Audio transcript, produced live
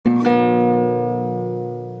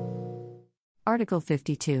Article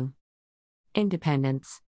 52.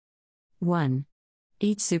 Independence. 1.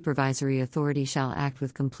 Each supervisory authority shall act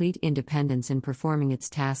with complete independence in performing its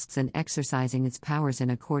tasks and exercising its powers in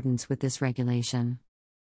accordance with this regulation.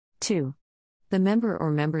 2. The member or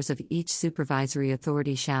members of each supervisory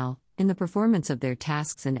authority shall, in the performance of their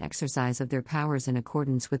tasks and exercise of their powers in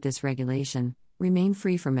accordance with this regulation, remain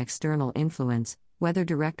free from external influence, whether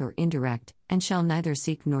direct or indirect, and shall neither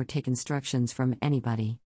seek nor take instructions from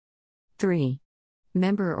anybody. 3.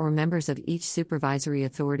 Member or members of each supervisory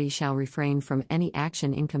authority shall refrain from any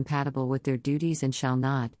action incompatible with their duties and shall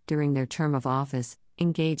not, during their term of office,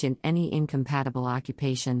 engage in any incompatible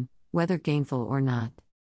occupation, whether gainful or not.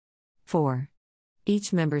 4.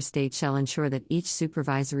 Each member state shall ensure that each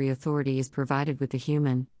supervisory authority is provided with the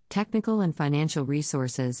human, technical, and financial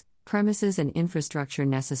resources, premises, and infrastructure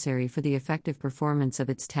necessary for the effective performance of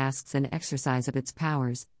its tasks and exercise of its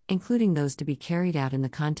powers, including those to be carried out in the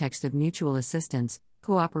context of mutual assistance,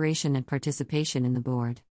 cooperation, and participation in the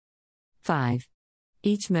board. 5.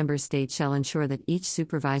 Each member state shall ensure that each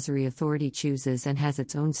supervisory authority chooses and has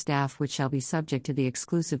its own staff which shall be subject to the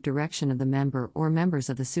exclusive direction of the member or members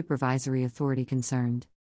of the supervisory authority concerned.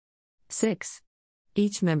 6.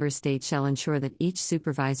 Each member state shall ensure that each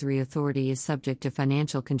supervisory authority is subject to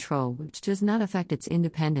financial control which does not affect its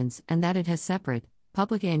independence and that it has separate,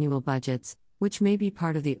 public annual budgets, which may be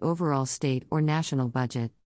part of the overall state or national budget.